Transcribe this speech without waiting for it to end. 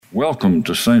Welcome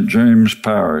to St. James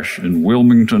Parish in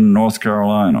Wilmington, North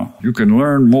Carolina. You can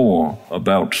learn more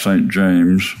about St.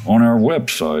 James on our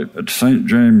website at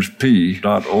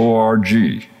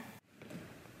stjamesp.org.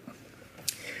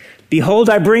 Behold,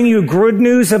 I bring you good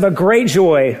news of a great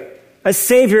joy. A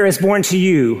Savior is born to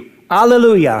you.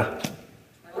 Alleluia.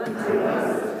 Unto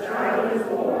us a child is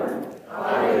born.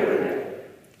 Alleluia.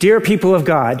 Dear people of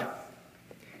God,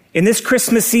 in this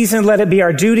Christmas season, let it be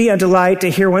our duty and delight to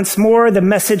hear once more the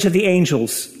message of the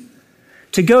angels,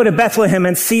 to go to Bethlehem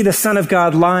and see the Son of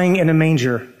God lying in a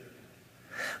manger.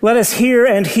 Let us hear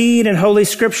and heed in Holy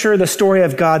Scripture the story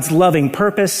of God's loving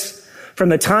purpose from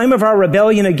the time of our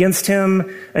rebellion against him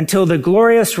until the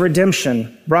glorious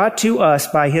redemption brought to us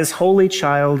by his holy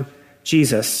child,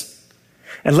 Jesus.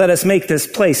 And let us make this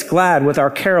place glad with our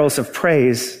carols of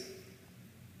praise.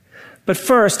 But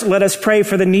first, let us pray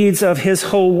for the needs of his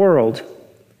whole world,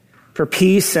 for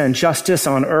peace and justice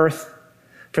on earth,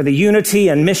 for the unity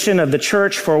and mission of the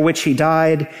church for which he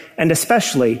died, and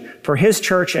especially for his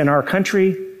church in our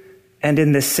country and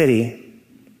in this city.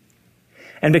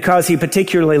 And because he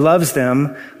particularly loves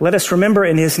them, let us remember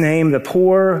in his name the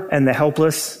poor and the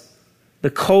helpless, the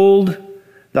cold,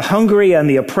 the hungry and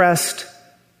the oppressed,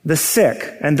 the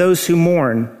sick and those who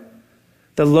mourn,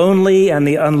 the lonely and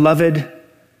the unloved,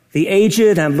 the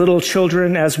aged and little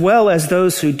children, as well as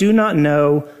those who do not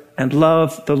know and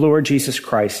love the Lord Jesus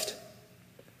Christ.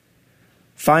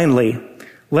 Finally,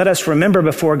 let us remember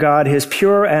before God his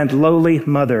pure and lowly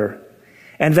mother,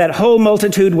 and that whole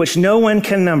multitude which no one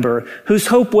can number, whose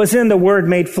hope was in the Word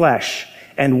made flesh,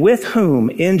 and with whom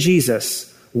in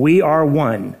Jesus we are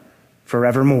one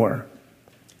forevermore.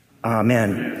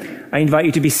 Amen. I invite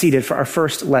you to be seated for our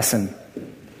first lesson.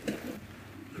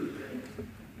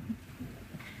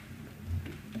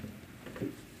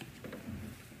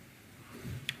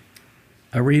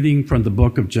 A reading from the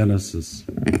book of Genesis.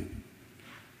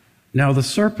 Now the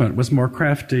serpent was more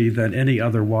crafty than any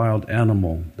other wild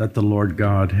animal that the Lord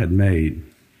God had made.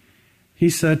 He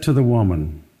said to the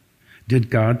woman, "Did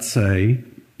God say,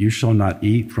 'You shall not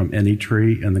eat from any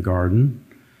tree in the garden'?"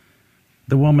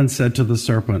 The woman said to the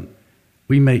serpent,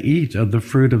 "We may eat of the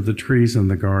fruit of the trees in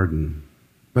the garden."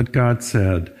 But God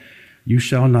said, "You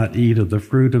shall not eat of the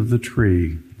fruit of the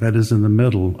tree that is in the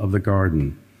middle of the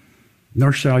garden,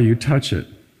 nor shall you touch it,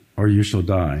 or you shall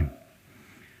die."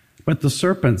 But the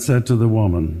serpent said to the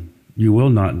woman, "You will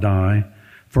not die,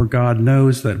 for God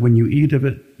knows that when you eat of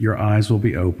it, your eyes will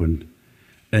be opened,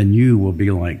 and you will be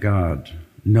like God,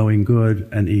 knowing good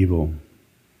and evil."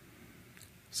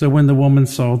 So when the woman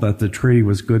saw that the tree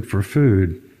was good for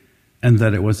food, and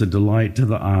that it was a delight to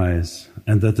the eyes,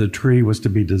 and that the tree was to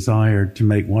be desired to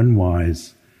make one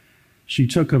wise, she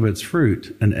took of its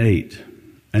fruit and ate.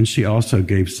 And she also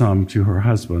gave some to her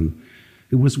husband,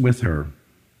 who was with her,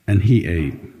 and he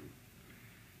ate.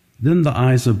 Then the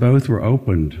eyes of both were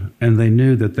opened, and they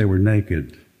knew that they were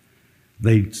naked.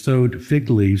 They sewed fig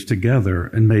leaves together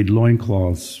and made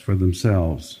loincloths for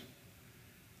themselves.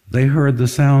 They heard the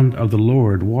sound of the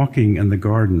Lord walking in the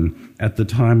garden at the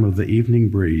time of the evening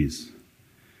breeze.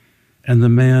 And the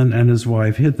man and his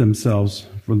wife hid themselves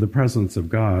from the presence of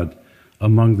God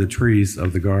among the trees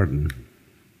of the garden.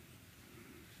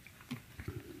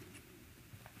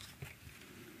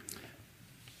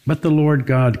 But the Lord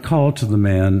God called to the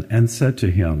man and said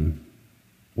to him,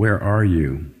 "Where are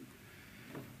you?"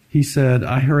 He said,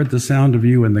 "I heard the sound of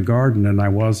you in the garden, and I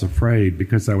was afraid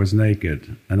because I was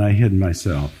naked, and I hid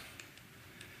myself."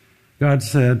 God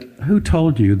said, "Who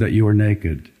told you that you were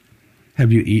naked?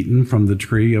 Have you eaten from the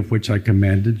tree of which I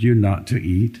commanded you not to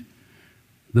eat?"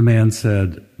 The man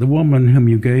said, "The woman whom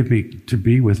you gave me to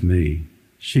be with me,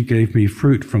 she gave me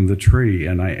fruit from the tree,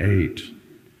 and I ate."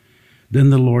 Then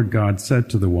the Lord God said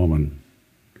to the woman,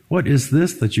 "What is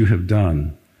this that you have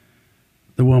done?"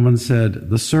 The woman said,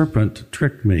 "The serpent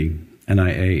tricked me, and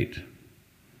I ate."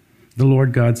 The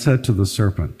Lord God said to the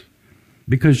serpent,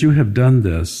 "Because you have done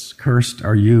this, cursed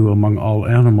are you among all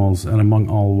animals and among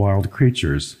all wild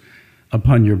creatures.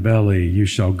 Upon your belly you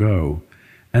shall go,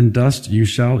 and dust you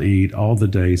shall eat all the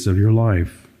days of your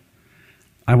life.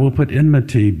 I will put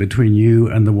enmity between you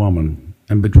and the woman,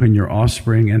 and between your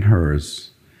offspring and hers.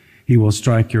 He will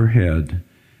strike your head,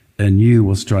 and you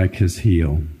will strike his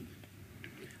heel."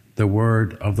 The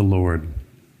word of the Lord.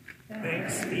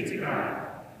 Thanks be to God.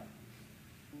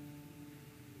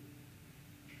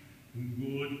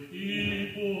 Good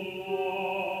people,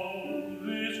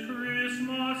 this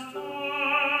Christmas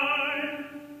time,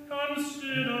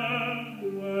 consider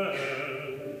well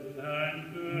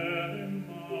and bear in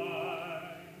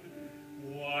mind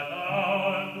what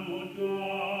our good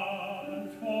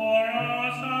God for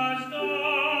us has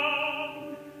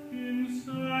done in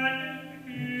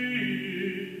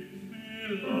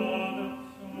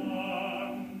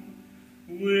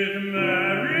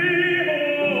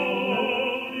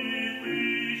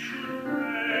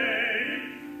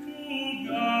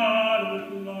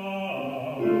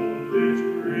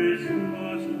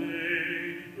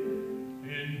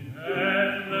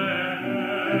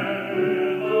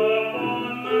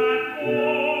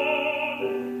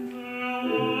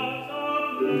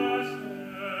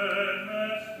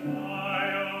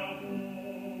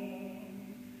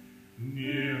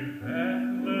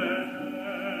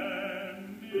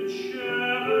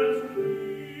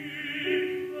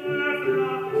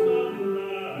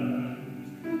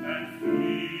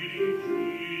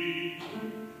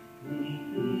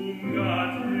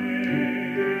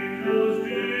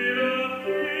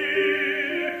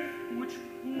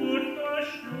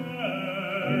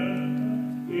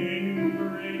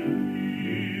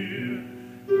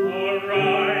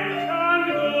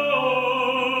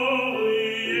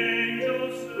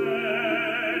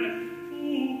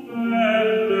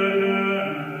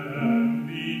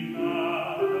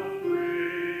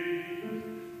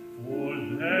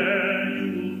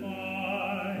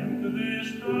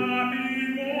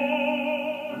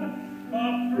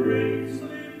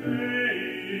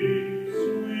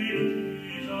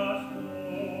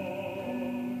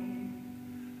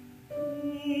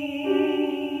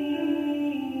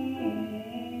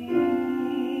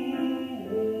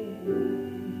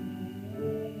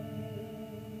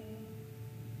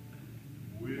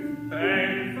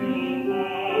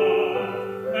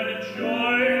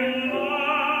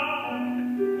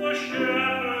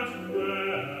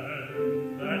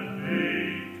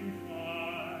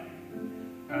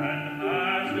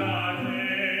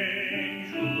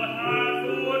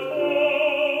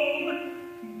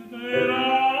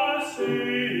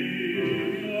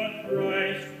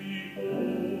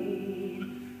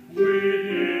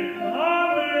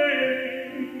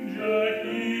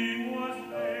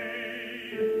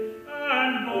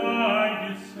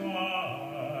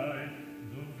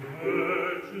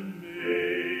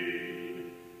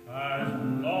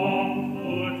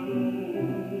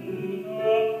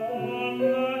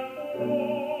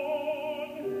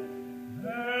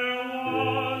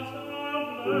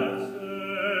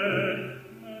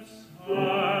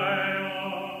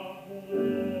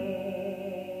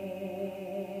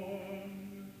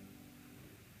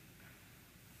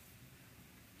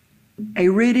A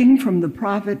reading from the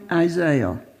prophet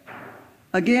Isaiah.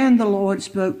 Again the Lord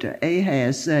spoke to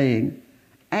Ahaz, saying,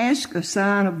 Ask a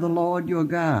sign of the Lord your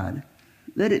God.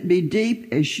 Let it be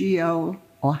deep as Sheol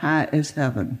or high as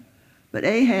heaven. But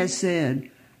Ahaz said,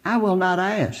 I will not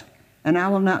ask, and I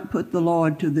will not put the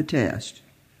Lord to the test.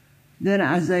 Then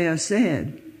Isaiah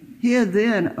said, Hear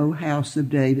then, O house of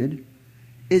David.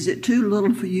 Is it too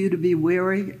little for you to be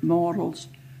weary, mortals,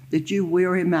 that you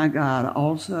weary my God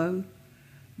also?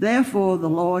 Therefore the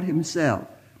Lord himself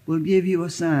will give you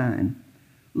a sign.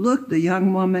 Look, the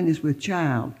young woman is with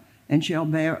child, and shall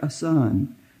bear a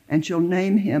son, and shall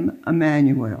name him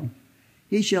Emmanuel.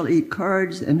 He shall eat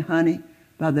curds and honey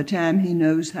by the time he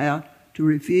knows how to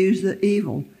refuse the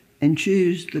evil and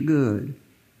choose the good.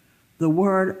 The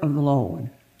word of the Lord.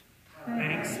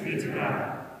 Thanks be to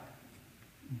God.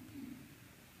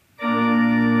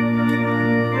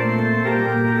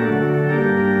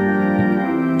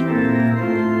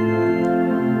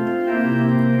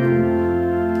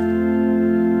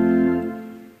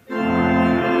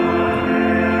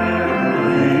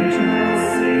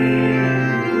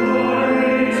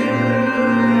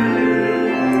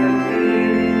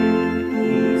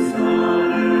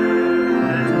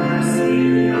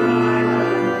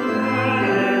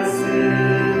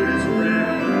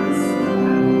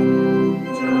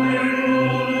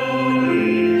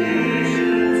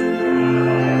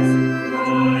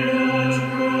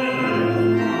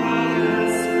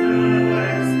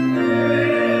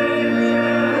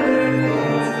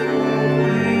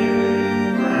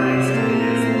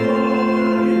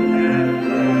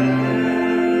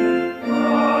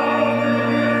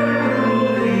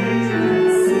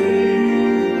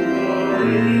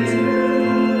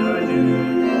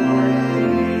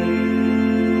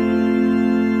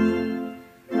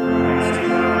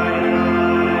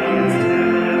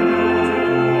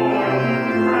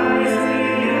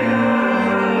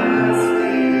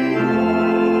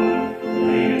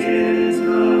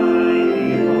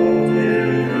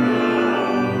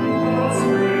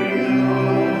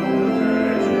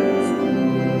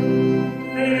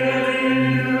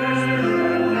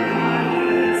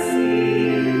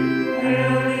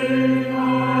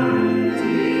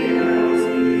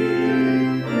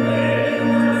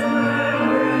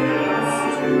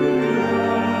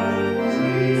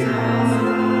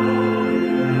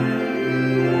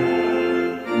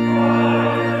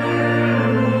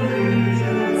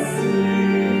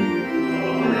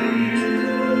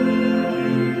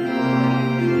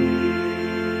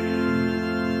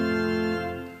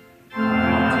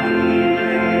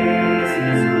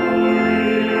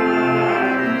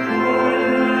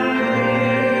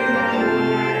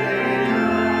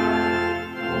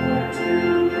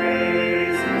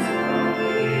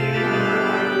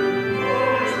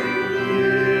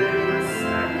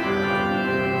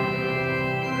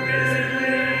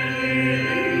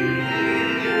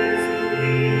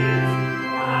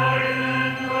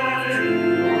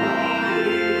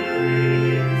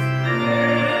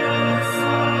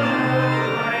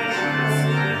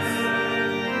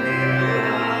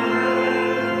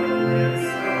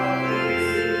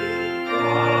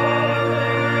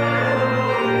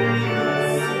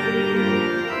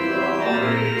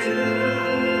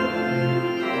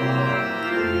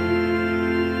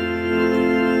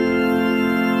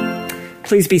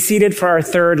 Please be seated for our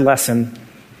third lesson.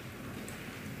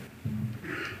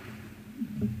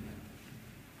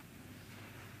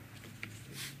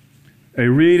 A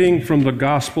reading from the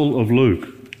Gospel of Luke.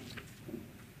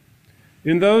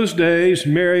 In those days,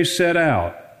 Mary set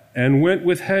out and went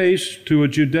with haste to a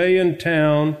Judean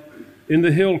town in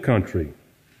the hill country,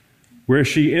 where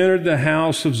she entered the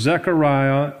house of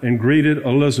Zechariah and greeted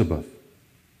Elizabeth.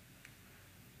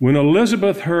 When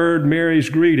Elizabeth heard Mary's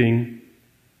greeting,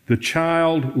 the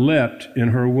child leapt in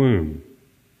her womb.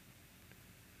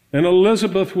 And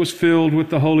Elizabeth was filled with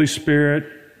the Holy Spirit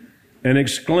and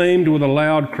exclaimed with a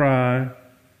loud cry,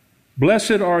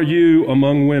 Blessed are you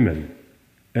among women,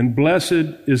 and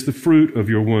blessed is the fruit of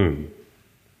your womb.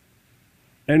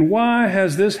 And why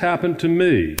has this happened to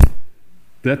me,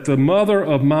 that the mother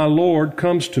of my Lord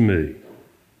comes to me?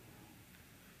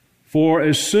 For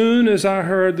as soon as I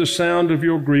heard the sound of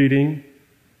your greeting,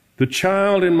 the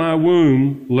child in my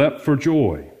womb leapt for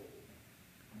joy.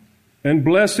 And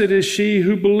blessed is she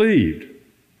who believed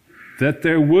that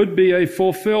there would be a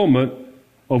fulfillment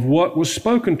of what was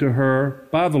spoken to her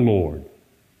by the Lord.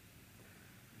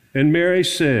 And Mary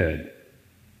said,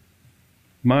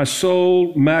 My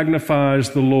soul magnifies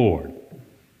the Lord,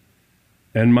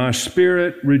 and my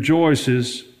spirit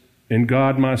rejoices in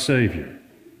God my Savior.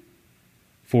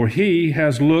 For he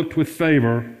has looked with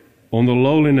favor on the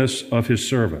lowliness of his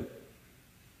servant.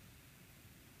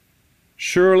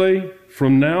 Surely,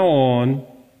 from now on,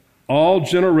 all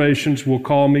generations will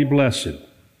call me blessed.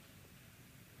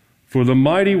 For the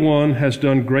Mighty One has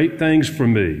done great things for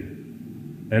me,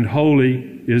 and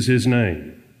holy is his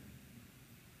name.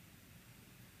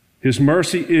 His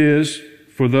mercy is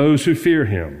for those who fear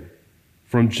him,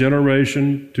 from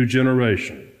generation to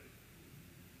generation.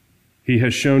 He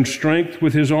has shown strength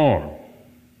with his arm.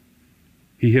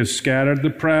 He has scattered the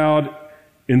proud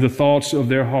in the thoughts of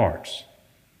their hearts.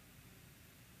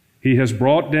 He has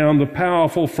brought down the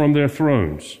powerful from their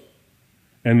thrones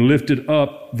and lifted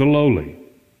up the lowly.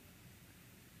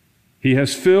 He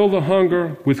has filled the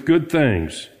hunger with good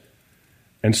things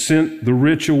and sent the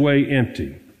rich away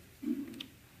empty.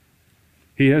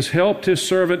 He has helped his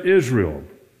servant Israel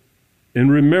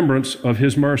in remembrance of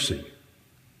his mercy,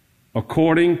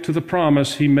 according to the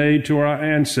promise he made to our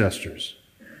ancestors,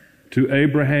 to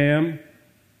Abraham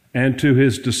and to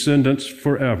his descendants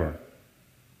forever.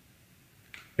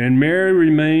 And Mary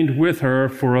remained with her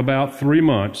for about 3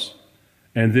 months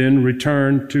and then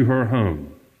returned to her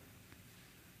home.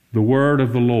 The word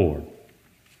of the Lord.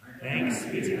 Thanks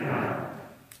be to God.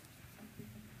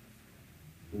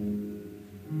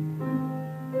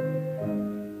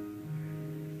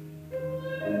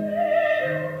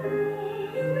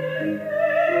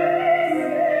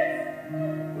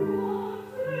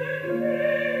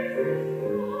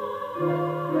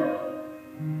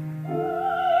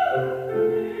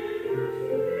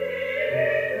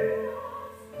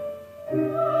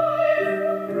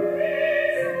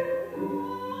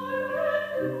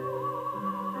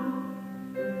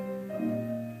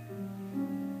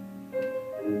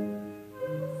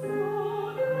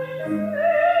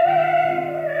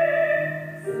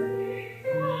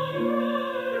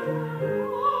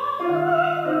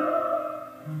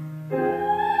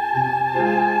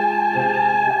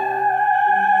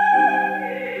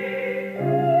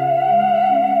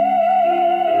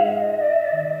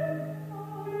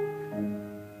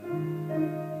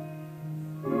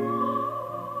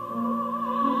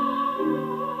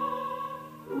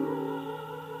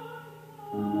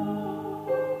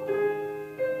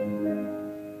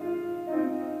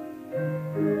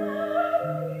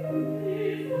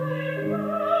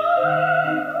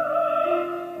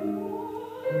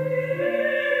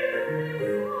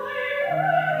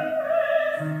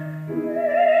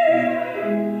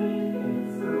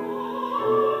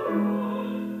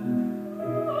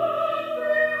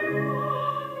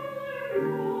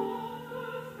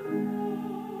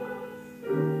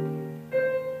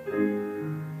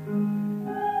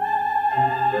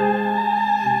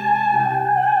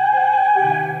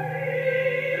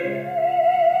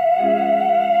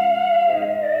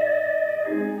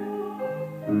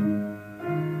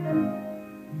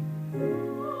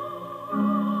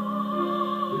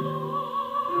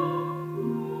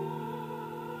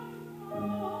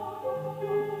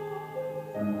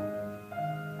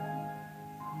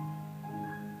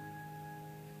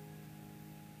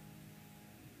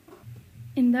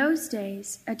 In those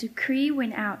days, a decree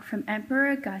went out from Emperor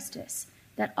Augustus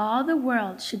that all the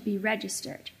world should be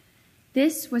registered.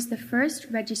 This was the first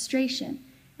registration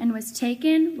and was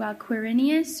taken while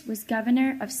Quirinius was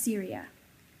governor of Syria.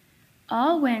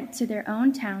 All went to their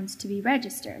own towns to be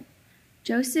registered.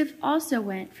 Joseph also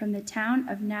went from the town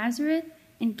of Nazareth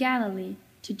in Galilee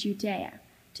to Judea,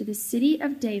 to the city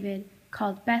of David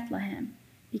called Bethlehem,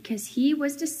 because he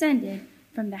was descended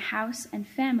from the house and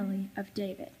family of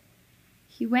David.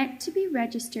 He went to be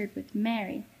registered with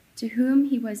Mary, to whom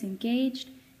he was engaged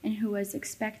and who was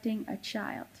expecting a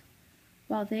child.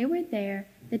 While they were there,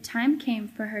 the time came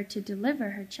for her to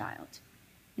deliver her child,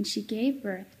 and she gave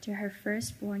birth to her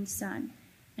firstborn son,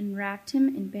 and wrapped him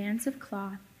in bands of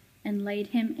cloth, and laid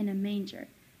him in a manger,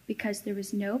 because there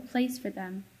was no place for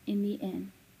them in the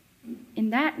inn. In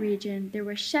that region there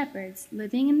were shepherds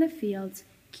living in the fields,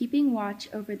 keeping watch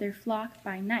over their flock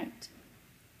by night.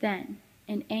 Then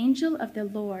an angel of the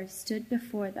Lord stood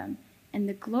before them, and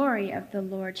the glory of the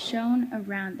Lord shone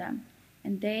around them,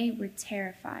 and they were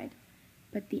terrified.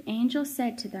 But the angel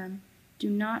said to them, "Do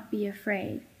not be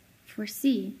afraid, for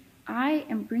see, I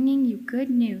am bringing you good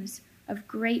news of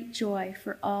great joy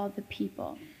for all the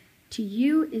people. To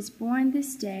you is born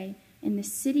this day in the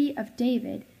city of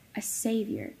David a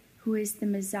Savior, who is the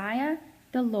Messiah,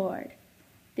 the Lord.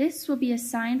 This will be a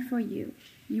sign for you.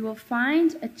 You will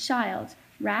find a child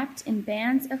wrapped in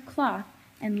bands of cloth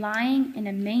and lying in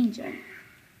a manger."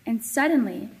 And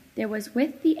suddenly there was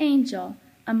with the angel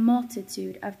a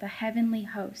multitude of the heavenly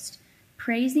host,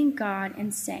 praising God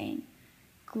and saying,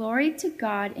 "Glory to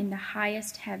God in the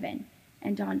highest heaven,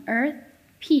 and on earth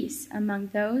peace among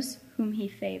those whom he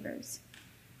favors."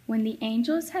 When the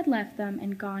angels had left them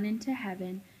and gone into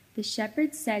heaven, the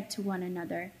shepherds said to one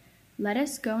another, "Let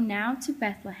us go now to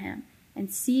Bethlehem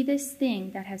and see this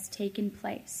thing that has taken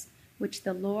place, which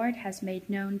the Lord has made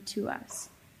known to us."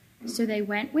 So they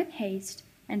went with haste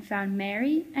and found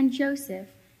Mary and Joseph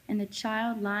and the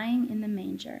child lying in the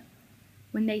manger.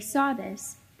 When they saw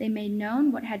this, they made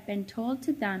known what had been told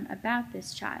to them about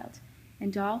this child,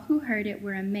 and all who heard it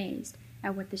were amazed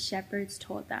at what the shepherds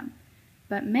told them.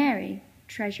 But Mary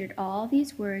treasured all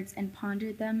these words and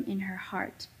pondered them in her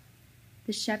heart.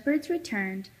 The shepherds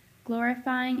returned,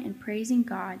 glorifying and praising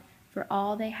God for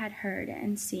all they had heard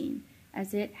and seen,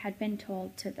 as it had been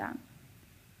told to them.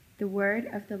 The word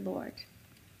of the Lord.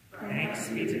 Thanks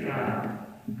be to God.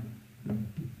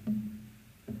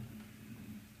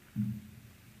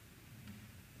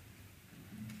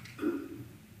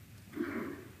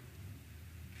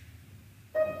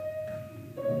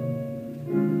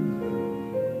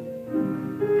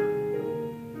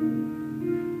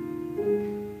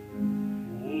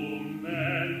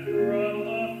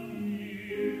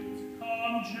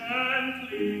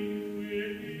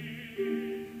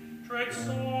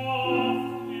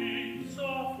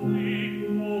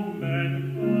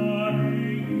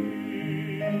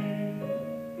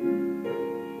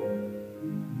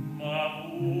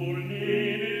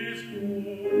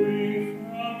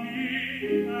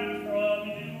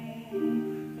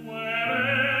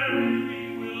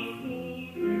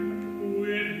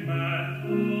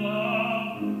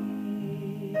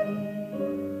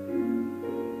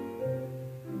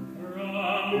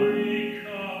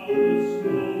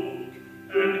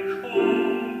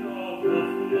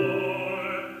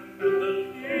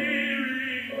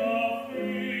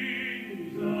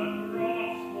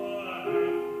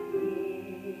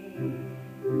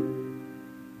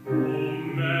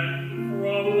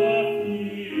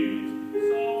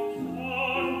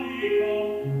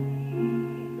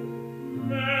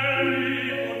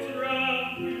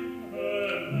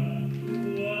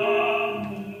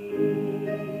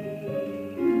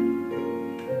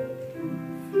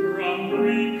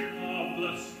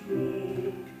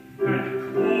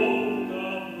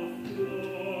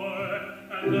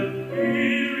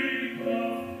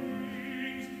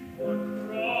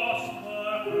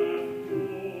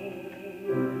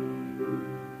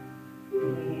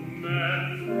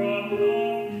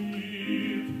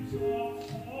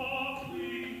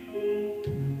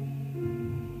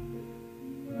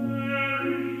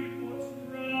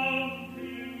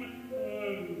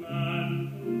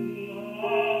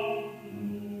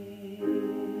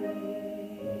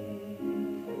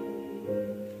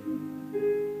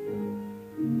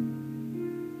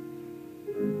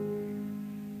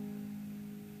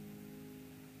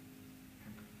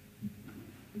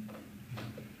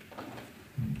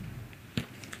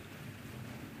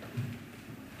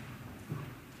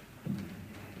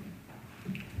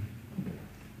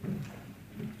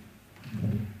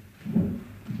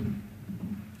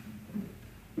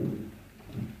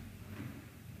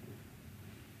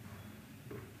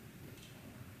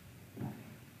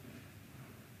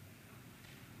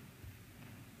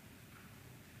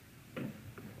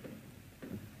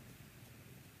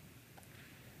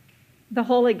 The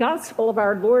Holy Gospel of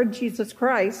our Lord Jesus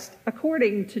Christ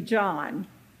according to John.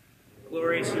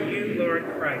 Glory to you, Lord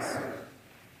Christ.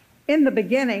 In the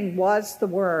beginning was the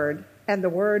Word, and the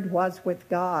Word was with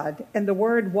God, and the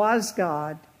Word was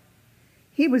God.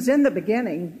 He was in the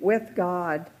beginning with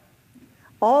God.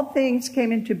 All things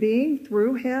came into being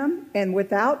through him, and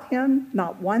without him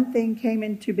not one thing came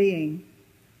into being.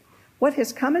 What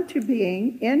has come into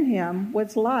being in him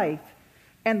was life,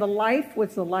 and the life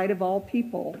was the light of all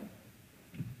people.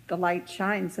 The light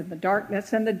shines in the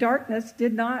darkness, and the darkness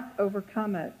did not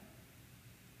overcome it.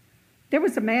 There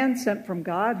was a man sent from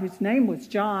God whose name was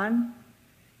John.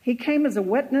 He came as a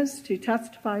witness to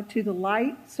testify to the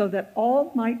light so that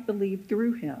all might believe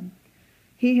through him.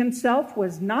 He himself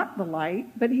was not the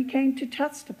light, but he came to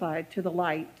testify to the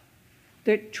light.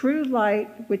 The true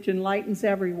light which enlightens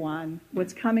everyone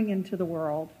was coming into the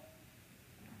world.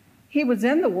 He was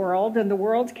in the world, and the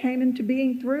world came into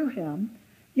being through him,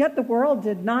 yet the world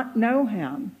did not know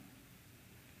him.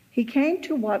 He came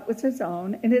to what was his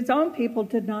own, and his own people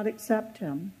did not accept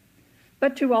him.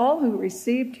 But to all who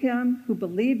received him, who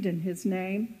believed in his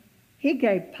name, he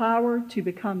gave power to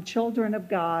become children of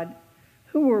God,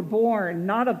 who were born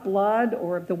not of blood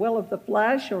or of the will of the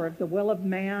flesh or of the will of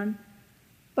man,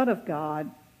 but of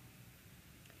God.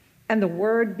 And the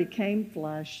Word became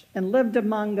flesh and lived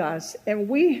among us, and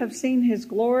we have seen his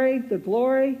glory, the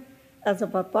glory as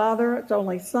of a Father's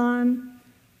only Son,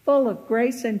 full of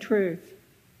grace and truth.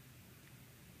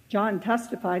 John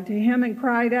testified to him and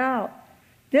cried out,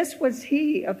 This was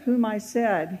he of whom I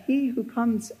said, he who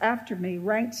comes after me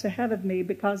ranks ahead of me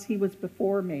because he was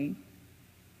before me.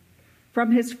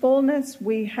 From his fullness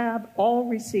we have all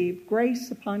received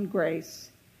grace upon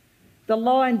grace. The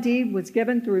law indeed was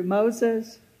given through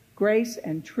Moses. Grace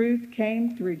and truth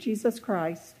came through Jesus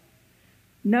Christ.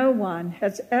 No one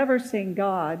has ever seen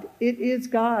God. It is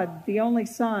God, the only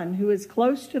Son, who is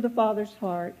close to the Father's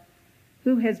heart,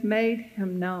 who has made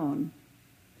him known.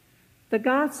 The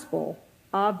Gospel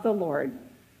of the Lord.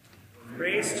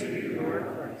 Praise to you, Lord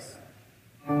Christ.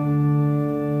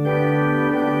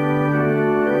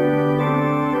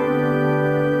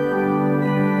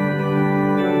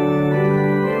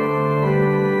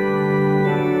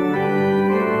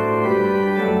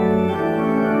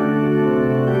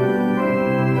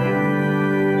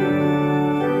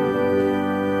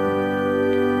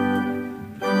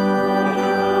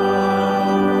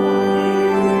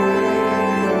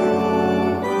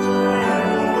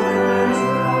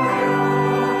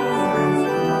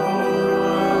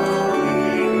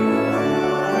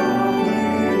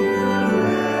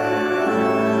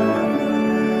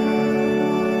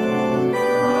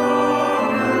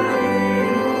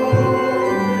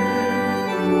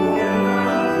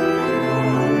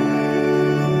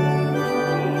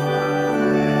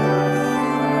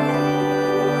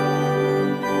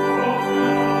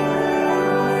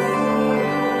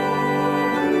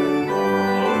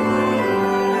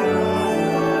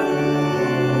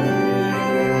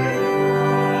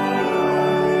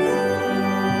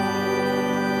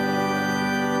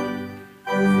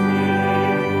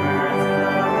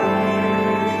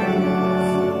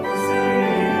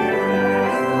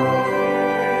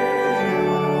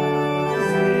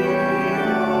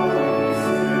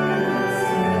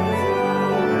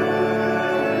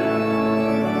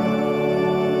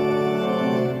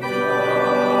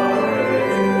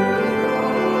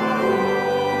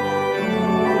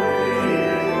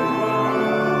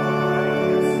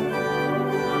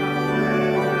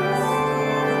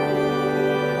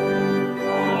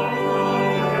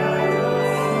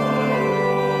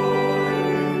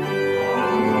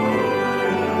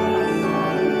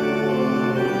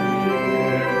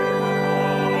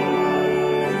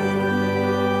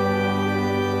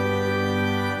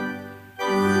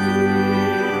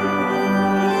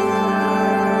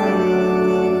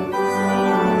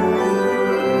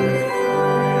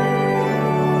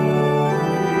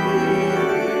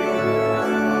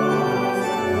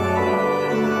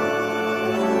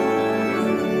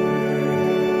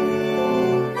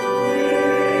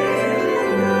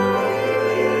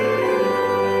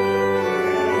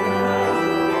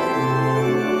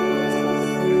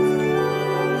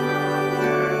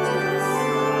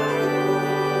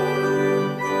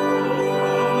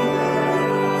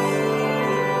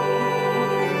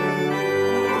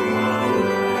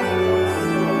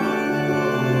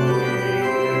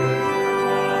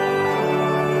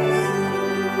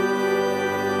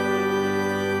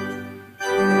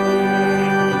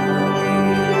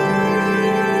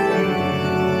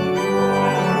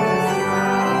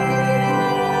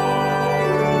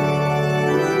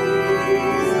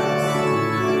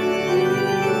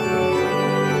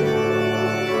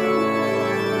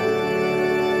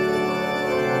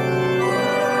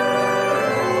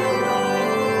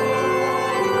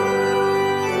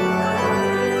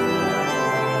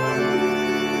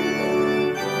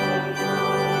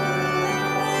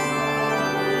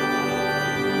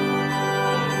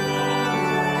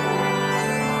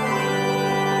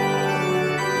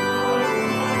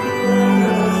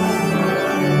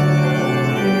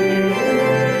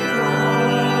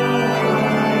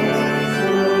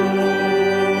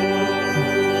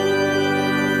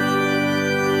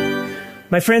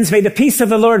 My friends, may the peace of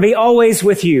the Lord be always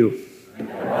with you.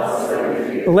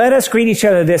 Let us greet each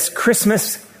other this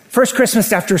Christmas, first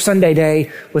Christmas after Sunday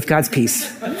day, with God's peace.